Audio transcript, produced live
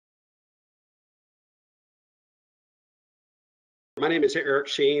My name is Eric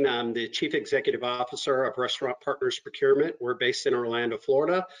Sheen. I'm the Chief Executive Officer of Restaurant Partners Procurement. We're based in Orlando,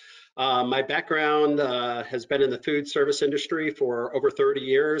 Florida. My background has been in the food service industry for over 30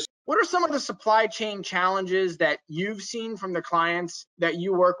 years. What are some of the supply chain challenges that you've seen from the clients that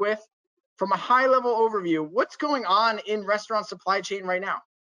you work with? From a high-level overview, what's going on in restaurant supply chain right now?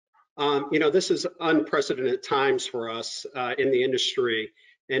 This is unprecedented times for us in the industry.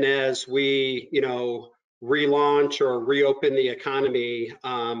 And as we, relaunch or reopen the economy,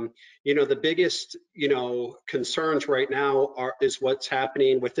 the biggest, concerns right now is what's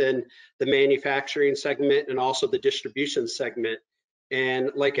happening within the manufacturing segment and also the distribution segment.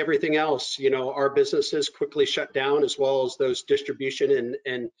 And like everything else, our businesses quickly shut down, as well as those distribution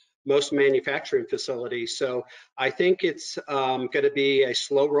and most manufacturing facilities. So I think it's going to be a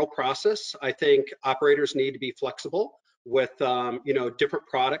slow roll process. I think operators need to be flexible with different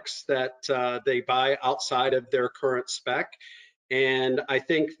products that they buy outside of their current spec. And I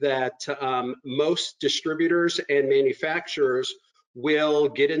think that most distributors and manufacturers will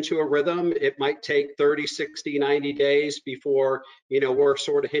get into a rhythm. It might take 30, 60, 90 days before, we're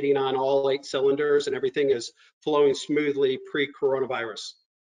sort of hitting on all 8 cylinders and everything is flowing smoothly pre-coronavirus.